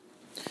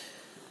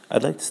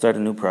I'd like to start a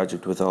new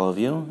project with all of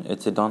you.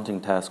 It's a daunting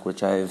task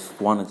which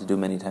I've wanted to do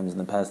many times in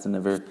the past and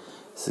never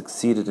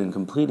succeeded in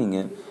completing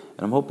it. And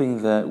I'm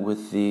hoping that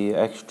with the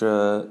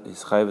extra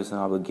hischayvus and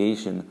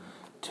obligation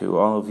to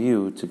all of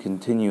you to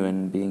continue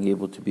and being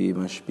able to be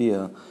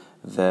mashpia,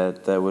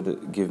 that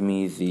would give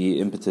me the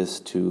impetus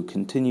to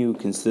continue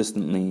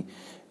consistently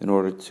in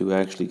order to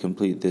actually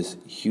complete this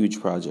huge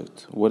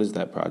project. What is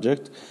that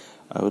project?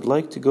 I would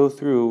like to go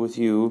through with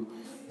you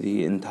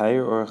the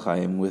entire Orach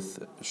Chaim with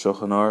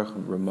Shulchan Aruch,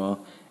 Ramah,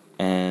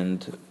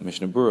 and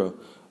Mishnah Berurah.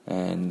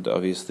 And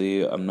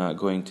obviously, I'm not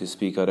going to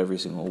speak out every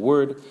single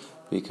word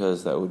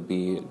because that would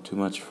be too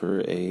much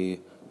for a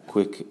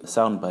quick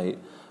soundbite.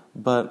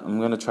 But I'm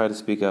going to try to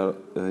speak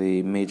out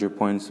the major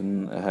points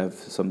and have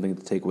something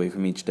to take away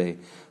from each day.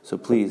 So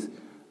please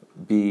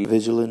be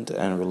vigilant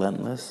and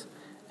relentless,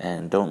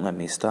 and don't let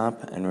me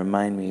stop, and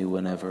remind me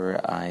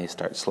whenever I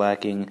start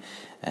slacking,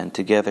 and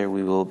together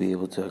we will be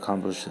able to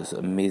accomplish this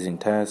amazing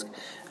task.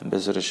 And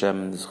B'ezras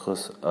Hashem, in the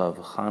zechus of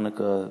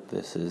Hanukkah,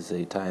 this is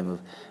a time of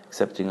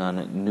accepting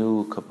on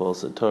new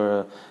Kabbalas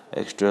Torah,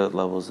 extra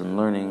levels in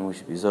learning. We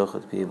should be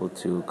zocheh to be able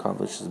to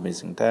accomplish this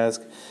amazing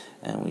task,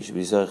 and we should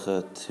be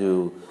zocheh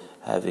to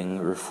having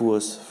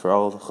refuos for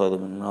all the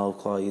Cholim and all of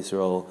Klal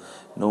Yisrael,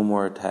 no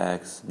more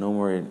attacks, no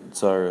more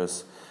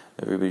tzaros.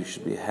 Everybody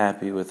should be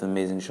happy with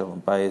amazing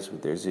shalom bayis,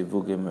 with their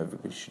zivugim.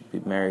 Everybody should be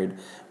married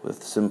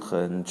with simcha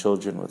and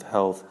children with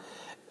health,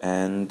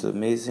 and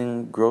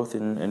amazing growth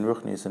in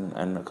ruchnis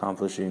and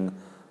accomplishing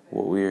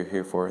what we are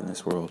here for in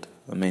this world.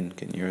 Amen.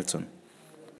 Ken Yiratzon.